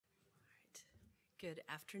Good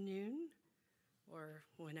afternoon, or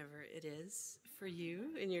whenever it is for you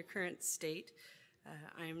in your current state.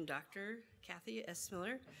 I'm Dr. Kathy S.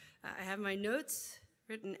 Miller. I have my notes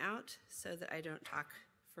written out so that I don't talk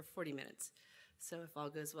for 40 minutes. So if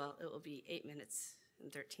all goes well, it will be 8 minutes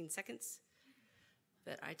and 13 seconds.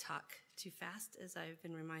 But I talk too fast, as I've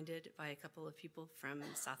been reminded by a couple of people from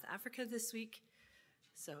South Africa this week.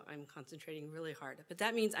 So I'm concentrating really hard. But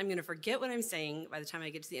that means I'm going to forget what I'm saying by the time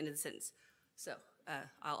I get to the end of the sentence. So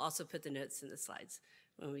I'll also put the notes in the slides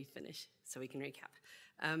when we finish so we can recap.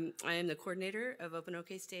 I am the coordinator of Open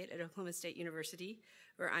OK State at Oklahoma State University,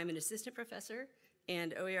 where I'm an assistant professor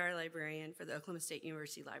and OER librarian for the Oklahoma State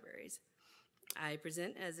University Libraries. I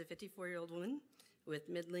present as a 54-year-old woman with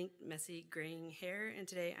mid-length, messy, graying hair, and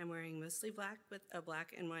today I'm wearing mostly black with a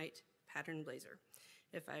black and white patterned blazer.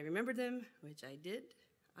 If I remembered them, which I did,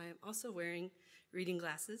 I am also wearing reading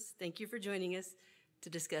glasses. Thank you for joining us to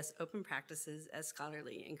discuss open practices as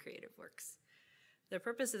scholarly and creative works. The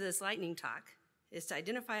purpose of this lightning talk is to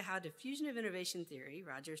identify how diffusion of innovation theory,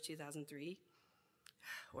 Rogers 2003,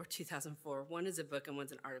 or 2004, one is a book and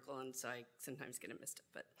one's an article, and so I sometimes get it mixed up,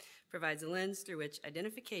 but provides a lens through which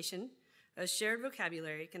identification of shared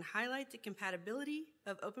vocabulary can highlight the compatibility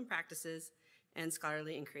of open practices and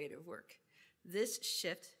scholarly and creative work. This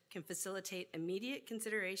shift can facilitate immediate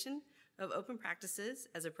consideration of open practices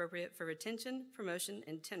as appropriate for retention, promotion,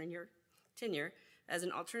 and tenure as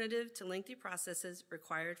an alternative to lengthy processes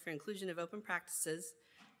required for inclusion of open practices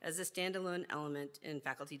as a standalone element in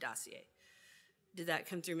faculty dossier. Did that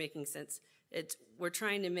come through making sense? We're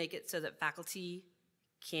trying to make it so that faculty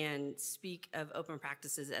can speak of open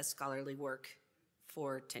practices as scholarly work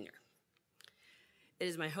for tenure. It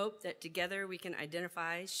is my hope that together we can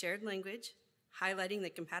identify shared language, highlighting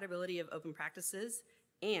the compatibility of open practices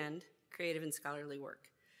and creative and scholarly work.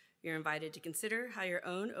 You're invited to consider how your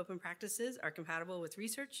own open practices are compatible with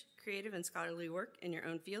research, creative, and scholarly work in your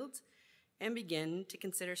own fields, and begin to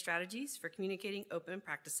consider strategies for communicating open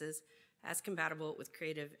practices as compatible with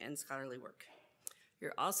creative and scholarly work.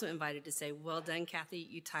 You're also invited to say, well done, Kathy,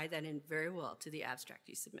 you tied that in very well to the abstract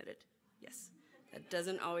you submitted. Yes, that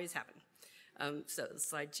doesn't always happen. So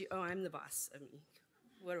slide 2, I'm the boss of me.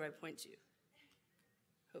 What do I point to?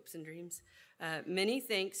 Hopes and dreams. Many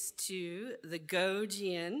thanks to the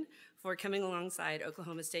GoGN for coming alongside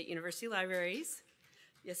Oklahoma State University Libraries.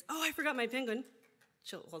 Yes, oh, I forgot my penguin.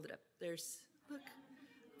 She'll hold it up. There's, look.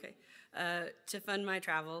 Okay. To fund my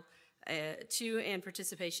travel to and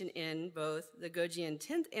participation in both the GoGN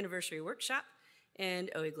 10th Anniversary Workshop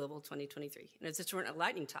and OEGlobal 2023. And if this weren't a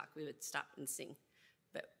lightning talk, we would stop and sing,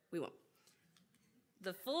 but we won't.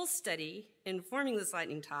 The full study informing this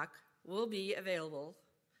lightning talk will be available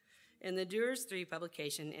in the Doers 3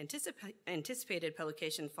 publication, anticipated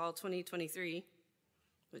publication fall 2023,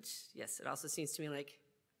 which, yes, it also seems to me like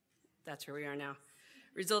that's where we are now,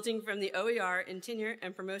 resulting from the OER in Tenure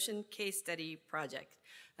and Promotion Case Study Project.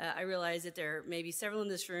 I realize that there may be several in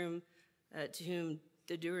this room to whom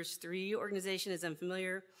the Doers 3 organization is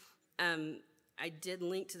unfamiliar. I did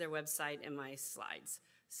link to their website in my slides,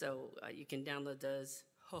 so you can download those,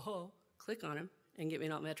 click on them, and get me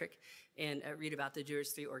an altmetric and read about the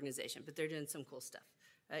Doers 3 organization. But they're doing some cool stuff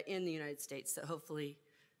in the United States that hopefully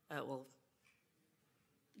will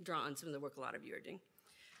draw on some of the work a lot of you are doing.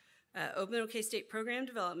 Open OK State program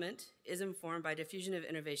development is informed by diffusion of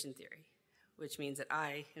innovation theory, which means that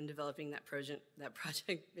I am developing that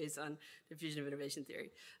project based on diffusion of innovation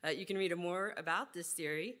theory. You can read more about this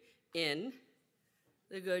theory in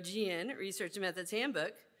the GoGN Research and Methods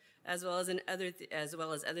Handbook, as well as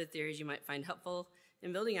other theories you might find helpful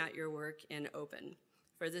in building out your work in open.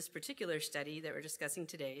 For this particular study that we're discussing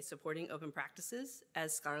today, supporting open practices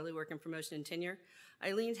as scholarly work in promotion and tenure,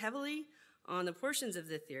 I leaned heavily on the portions of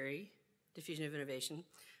the theory, diffusion of innovation,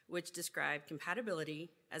 which describe compatibility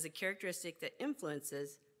as a characteristic that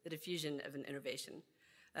influences the diffusion of an innovation.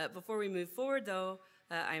 Before we move forward, though,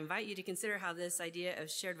 I invite you to consider how this idea of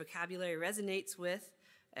shared vocabulary resonates with,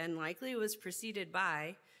 and likely was preceded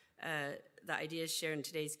by, the ideas shared in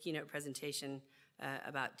today's keynote presentation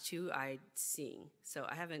about two-eyed seeing. So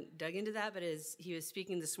I haven't dug into that, but as he was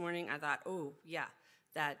speaking this morning, I thought, oh, yeah,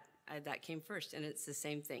 that came first, and it's the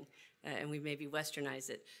same thing. And we maybe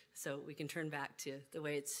westernized it, so we can turn back to the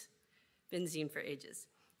way it's been seen for ages.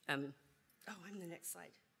 I'm the next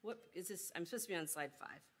slide. What is this? I'm supposed to be on slide 5.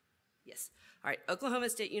 Yes. All right,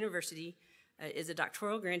 Oklahoma State University is a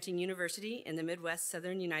doctoral granting university in the Midwest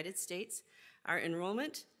Southern United States. Our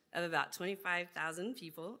enrollment of about 25,000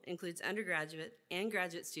 people includes undergraduate and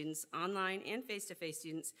graduate students, online and face-to-face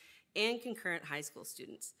students, and concurrent high school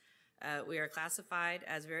students. We are classified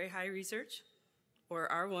as very high research, or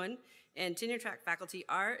R1, and tenure track faculty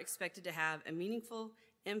are expected to have a meaningful,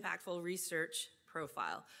 impactful research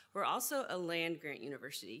profile. We're also a land-grant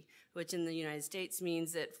university, which in the United States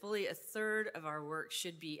means that fully a third of our work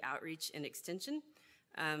should be outreach and extension.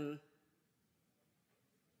 And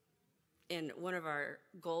one of our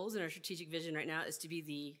goals in our strategic vision right now is to be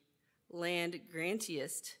the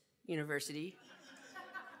land-grantiest university.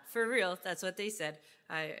 For real, that's what they said.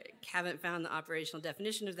 I haven't found the operational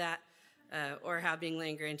definition of that or how being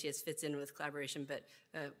land-grantiest fits in with collaboration, but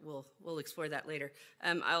we'll explore that later.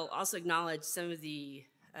 I'll also acknowledge some of the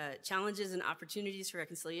challenges and opportunities for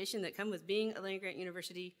reconciliation that come with being a land-grant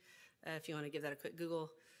university, if you want to give that a quick Google,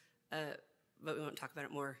 but we won't talk about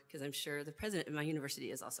it more because I'm sure the president of my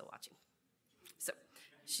university is also watching. So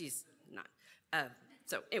she's not.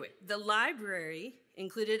 So anyway, the library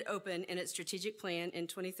included open in its strategic plan in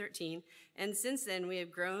 2013, and since then we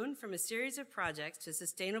have grown from a series of projects to a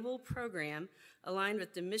sustainable program aligned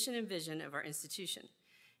with the mission and vision of our institution.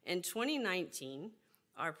 In 2019,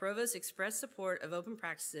 our provost expressed support of open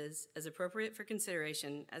practices as appropriate for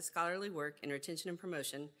consideration as scholarly work in retention and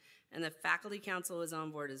promotion, and the faculty council was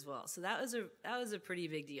on board as well. So that was a pretty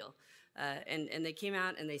big deal. And they came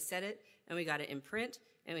out and they said it, and we got it in print,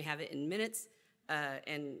 and we have it in minutes,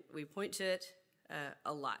 and we point to it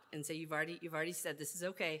a lot and say, you've already said this is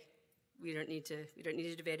okay. We don't need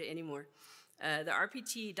to debate it anymore. The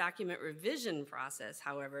RPT document revision process,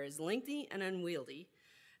 however, is lengthy and unwieldy,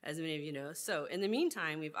 as many of you know. So in the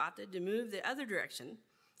meantime, we've opted to move the other direction.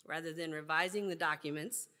 Rather than revising the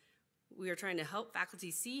documents, we are trying to help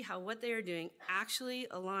faculty see how what they are doing actually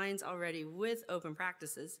aligns already with open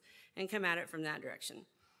practices and come at it from that direction.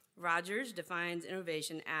 Rogers defines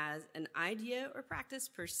innovation as an idea or practice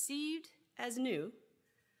perceived as new,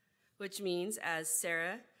 which means, as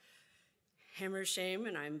Sarah Hammershame,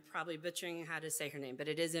 and I'm probably butchering how to say her name, but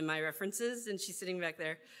it is in my references, and she's sitting back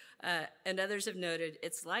there, and others have noted,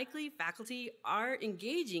 it's likely faculty are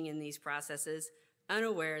engaging in these processes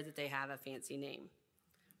unaware that they have a fancy name.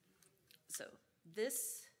 So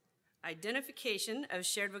this identification of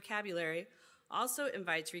shared vocabulary also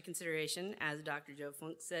invites reconsideration, as Dr. Joe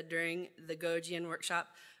Funk said during the GoGN workshop,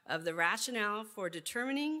 of the rationale for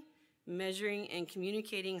determining, measuring, and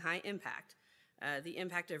communicating high impact, the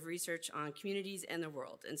impact of research on communities and the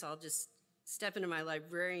world. And so I'll just step into my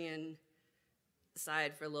librarian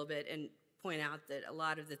side for a little bit and point out that a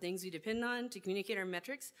lot of the things we depend on to communicate our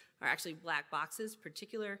metrics are actually black boxes,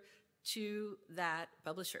 particular to that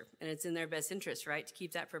publisher, and it's in their best interest, right, to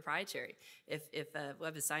keep that proprietary. If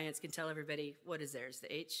Web of Science can tell everybody what is theirs,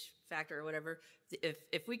 the H factor or whatever,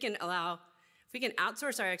 if we can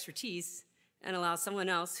outsource our expertise and allow someone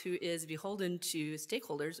else who is beholden to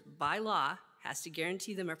stakeholders by law, has to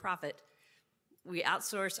guarantee them a profit, we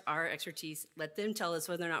outsource our expertise, let them tell us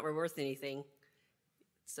whether or not we're worth anything.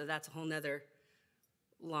 So that's a whole nother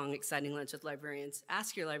long, exciting lunch with librarians.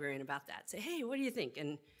 Ask your librarian about that. Say, hey, what do you think?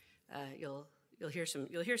 And you'll hear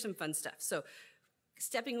some fun stuff. So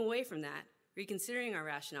stepping away from that, reconsidering our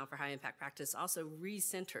rationale for high impact practice also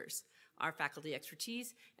recenters our faculty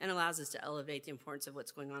expertise and allows us to elevate the importance of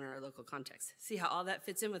what's going on in our local context. See how all that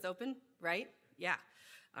fits in with open, right? Yeah.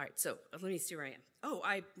 All right, so let me see where I am. Oh,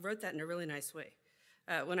 I wrote that in a really nice way.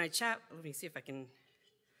 When I chat, let me see if I can,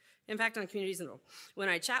 impact on communities and the world. When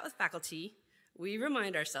I chat with faculty, we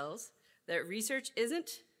remind ourselves that research isn't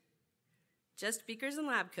just beakers and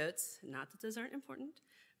lab coats, not that those aren't important,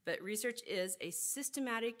 but research is a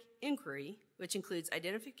systematic inquiry, which includes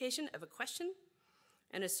identification of a question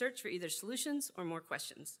and a search for either solutions or more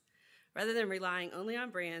questions. Rather than relying only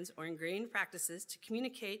on brands or ingrained practices to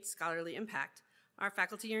communicate scholarly impact, our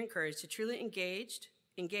faculty are encouraged to truly engage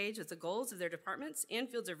with the goals of their departments and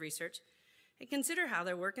fields of research and consider how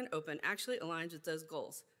their work in open actually aligns with those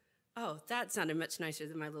goals. Oh, that sounded much nicer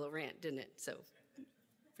than my little rant, didn't it? So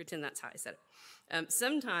pretend that's how I said it.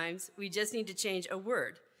 Sometimes we just need to change a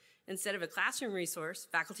word. Instead of a classroom resource,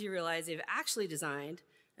 faculty realize they've actually designed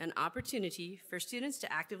an opportunity for students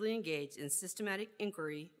to actively engage in systematic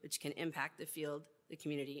inquiry, which can impact the field, the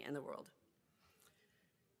community, and the world.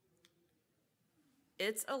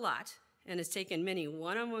 It's a lot, and has taken many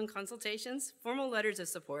one-on-one consultations, formal letters of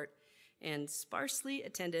support, and sparsely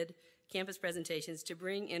attended campus presentations to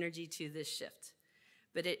bring energy to this shift.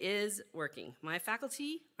 But it is working. My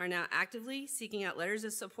faculty are now actively seeking out letters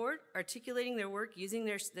of support, articulating their work using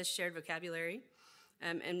this shared vocabulary.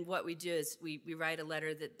 And what we do is we write a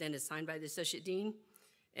letter that then is signed by the associate dean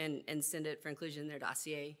and send it for inclusion in their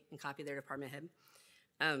dossier and copy their department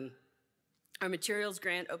head. Our materials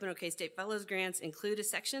grant, Open OK State Fellows grants include a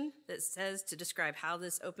section that says to describe how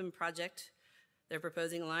this open project they're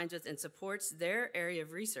proposing aligns with and supports their area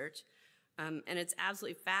of research. And it's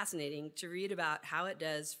absolutely fascinating to read about how it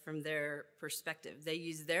does from their perspective. They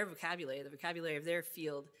use their vocabulary, the vocabulary of their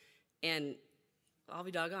field, and I'll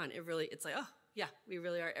be doggone, it's like, oh, yeah, we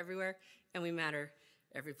really are everywhere, and we matter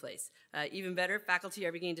every place. Even better, faculty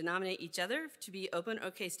are beginning to nominate each other to be Open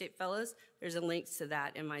OK State Fellows. There's a link to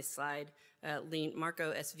that in my slide.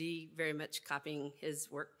 Marco SV, very much copying his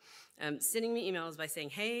work, sending me emails by saying,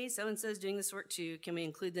 hey, so-and-so is doing this work too, can we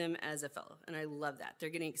include them as a fellow? And I love that. They're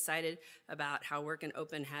getting excited about how Work in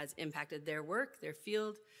Open has impacted their work, their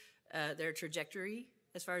field, their trajectory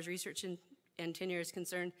as far as research and tenure is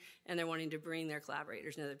concerned, and they're wanting to bring their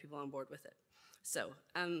collaborators and other people on board with it. So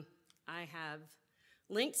I have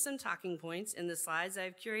linked some talking points in the slides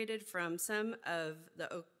I've curated from some of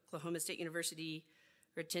the Oklahoma State University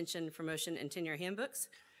retention, promotion, and tenure handbooks.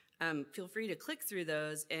 Feel free to click through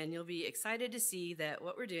those, and you'll be excited to see that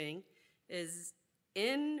what we're doing is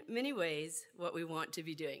in many ways what we want to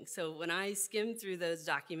be doing. So when I skim through those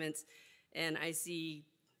documents and I see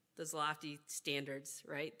those lofty standards,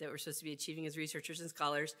 right, that we're supposed to be achieving as researchers and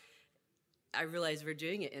scholars, I realize we're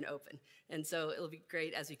doing it in open. And so it'll be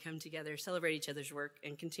great as we come together, celebrate each other's work,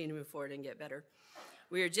 and continue to move forward and get better.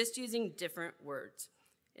 We are just using different words.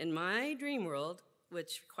 In my dream world,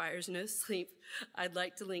 which requires no sleep, I'd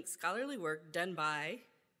like to link scholarly work done by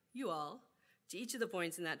you all to each of the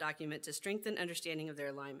points in that document to strengthen understanding of their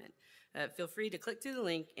alignment. Feel free to click through the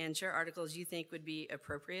link and share articles you think would be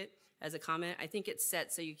appropriate as a comment. I think it's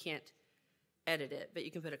set so you can't edit it, but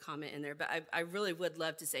you can put a comment in there. But I really would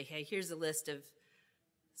love to say, hey, here's a list of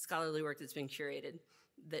scholarly work that's been curated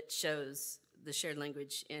that shows the shared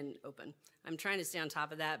language in open. I'm trying to stay on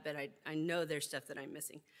top of that, but I know there's stuff that I'm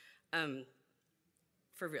missing.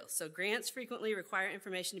 For real. So grants frequently require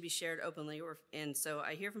information to be shared openly, and so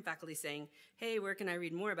I hear from faculty saying, hey, where can I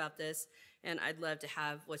read more about this? And I'd love to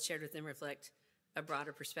have what's shared with them reflect a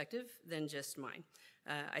broader perspective than just mine.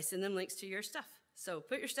 I send them links to your stuff. So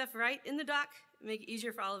put your stuff right in the doc, make it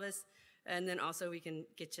easier for all of us, and then also we can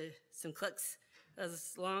get you some clicks.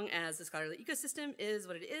 As long as the scholarly ecosystem is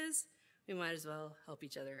what it is, we might as well help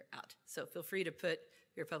each other out. So feel free to put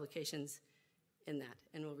your publications in that,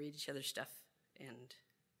 and we'll read each other's stuff, and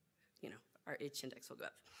our H index will go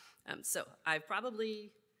up. So I've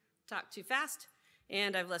probably talked too fast,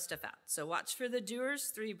 and I've left stuff out. So watch for the Doers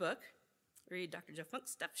 3 book. Read Dr. Jeff Monk's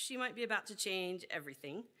stuff. She might be about to change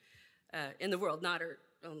everything in the world, not her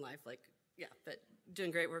own life, but doing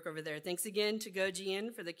great work over there. Thanks again to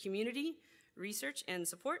GoGN for the community, research, and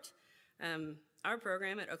support. Our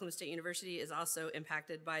program at Oklahoma State University is also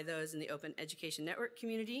impacted by those in the Open Education Network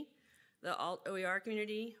community, the Alt OER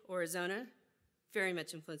community, Arizona, very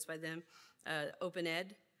much influenced by them, Open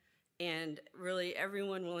Ed, and really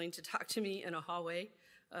everyone willing to talk to me in a hallway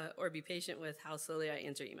or be patient with how slowly I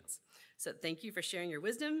answer emails. So thank you for sharing your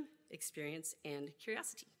wisdom, experience, and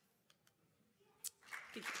curiosity.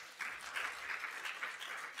 Thank you.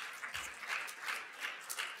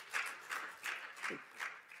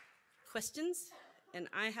 Questions? And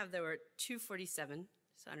I have, there were 247,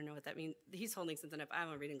 so I don't know what that means. He's holding something up. I have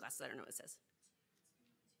my reading glasses. I don't know what it says.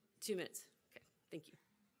 2 minutes. Okay, thank you.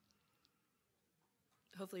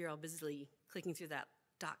 Hopefully you're all busily clicking through that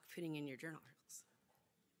doc, putting in your journal articles.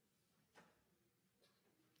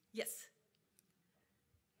 Yes?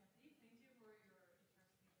 Kathy, thank you for your interesting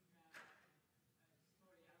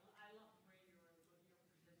story. I love the way you're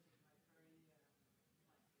presenting, very vivid, and I did that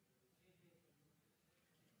online, so thank you very much.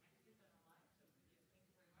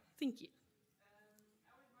 Thank you. I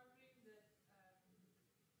was wondering that within your faculty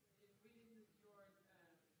in the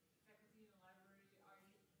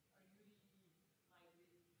library, are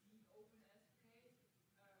you the open advocate,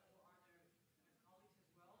 or are there colleagues as well that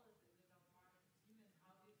are part of the team, and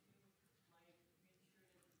how did you make sure that it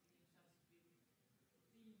became such a big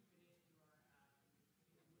theme within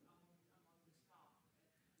your among the staff at your department?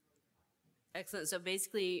 Excellent. So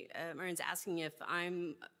basically, Marin's asking if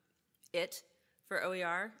I'm it for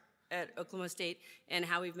OER at Oklahoma State and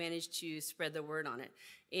how we've managed to spread the word on it.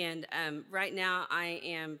 And right now, I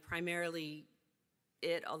am primarily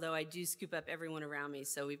it, although I do scoop up everyone around me.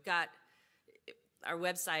 So we've got our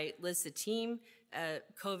website lists a team.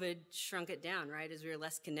 COVID shrunk it down, right, as we were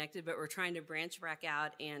less connected, but we're trying to branch back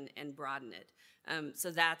out and broaden it. So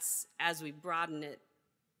that's, as we broaden it,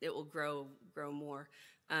 it will grow more.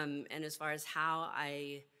 And as far as how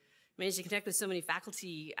I manage to connect with so many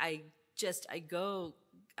faculty, I go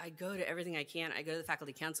to everything I can. I go to the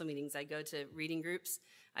faculty council meetings. I go to reading groups.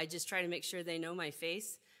 I just try to make sure they know my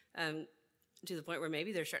face, to the point where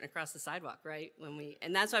maybe they're starting to cross the sidewalk, right?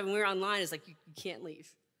 And that's why when we're online, it's like you can't leave.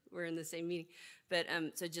 We're in the same meeting. But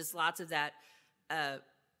so just lots of that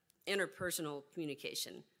interpersonal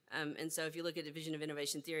communication. And so if you look at Division of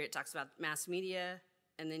Innovation Theory, it talks about mass media,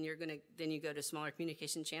 and then you go to smaller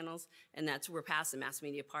communication channels, and we're past the mass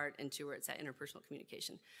media part into where it's at interpersonal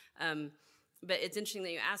communication. But it's interesting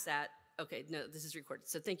that you asked that. Okay, no, this is recorded,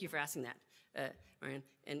 so thank you for asking that, Marian,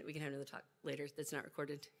 and we can have another talk later that's not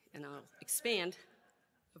recorded, and I'll expand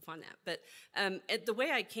upon that. But the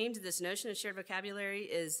way I came to this notion of shared vocabulary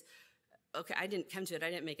is, okay, I didn't come to it,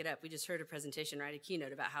 I didn't make it up. We just heard a presentation, right, a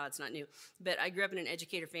keynote about how it's not new. But I grew up in an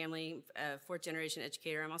educator family, fourth generation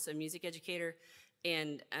educator. I'm also a music educator.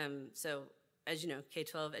 And so, as you know,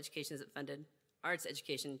 K-12 education isn't funded. Arts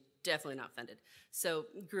education, definitely not funded. So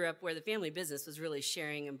grew up where the family business was really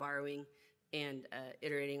sharing and borrowing and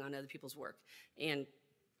iterating on other people's work. And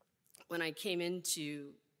when I came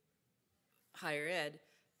into higher ed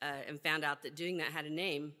and found out that doing that had a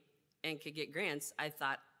name and could get grants, I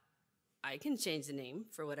thought, I can change the name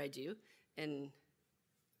for what I do and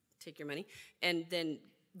take your money. And then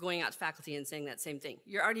going out to faculty and saying that same thing.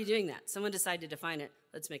 You're already doing that. Someone decided to define it.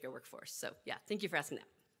 Let's make it work for us. So yeah, thank you for asking that.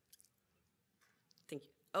 Thank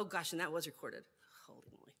you. Oh gosh, and that was recorded. Holy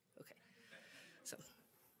moly. Okay. So,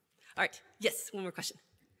 all right. Yes, one more question.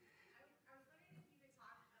 I was wondering if you could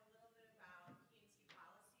talk a little bit about P&T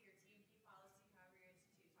policy or TMP policy, however your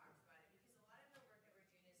institute talks about it, because a lot of the work that we're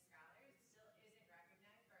doing as scholars still isn't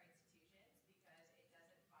recognized by our institutions because it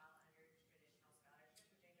doesn't fall under traditional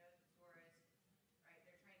scholarship, which I know the tourists, right,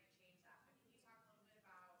 they're trying to change that. But can you talk a little bit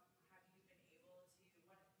about, have you been able to,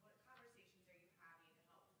 what conversations are you having to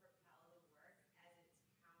help propel the work as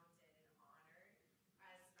it's counted and honored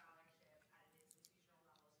as scholarship at an institutional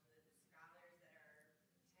level so that the scholars that are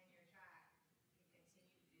tenure track can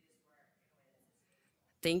continue to do this work in a way that's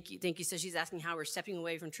sustainable? Thank you. So she's asking how we're stepping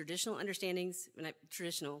away from traditional understandings,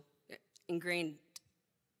 traditional ingrained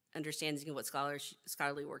understandings of what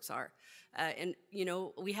scholarly works are. And, you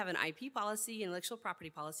know, we have an IP policy, intellectual property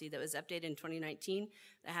policy, that was updated in 2019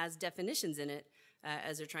 that has definitions in it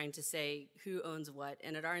as they're trying to say who owns what.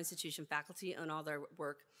 And at our institution, faculty own all their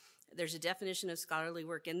work. There's a definition of scholarly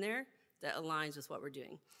work in there that aligns with what we're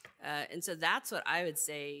doing. And so that's what I would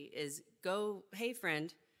say is go, hey,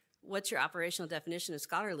 friend, what's your operational definition of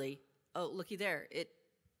scholarly? Oh, looky there. It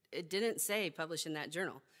didn't say publish in that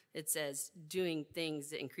journal. It says doing things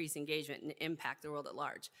that increase engagement and impact the world at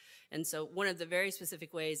large. And so one of the very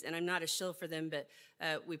specific ways, and I'm not a shill for them, but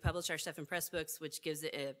we publish our stuff in Pressbooks, which gives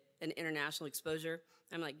it an international exposure.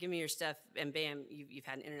 I'm like, give me your stuff, and bam, you've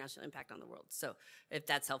had an international impact on the world. So if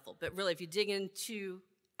that's helpful. But really, if you dig into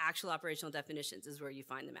actual operational definitions is where you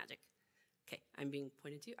find the magic. Okay, I'm being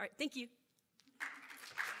pointed to. All right, thank you.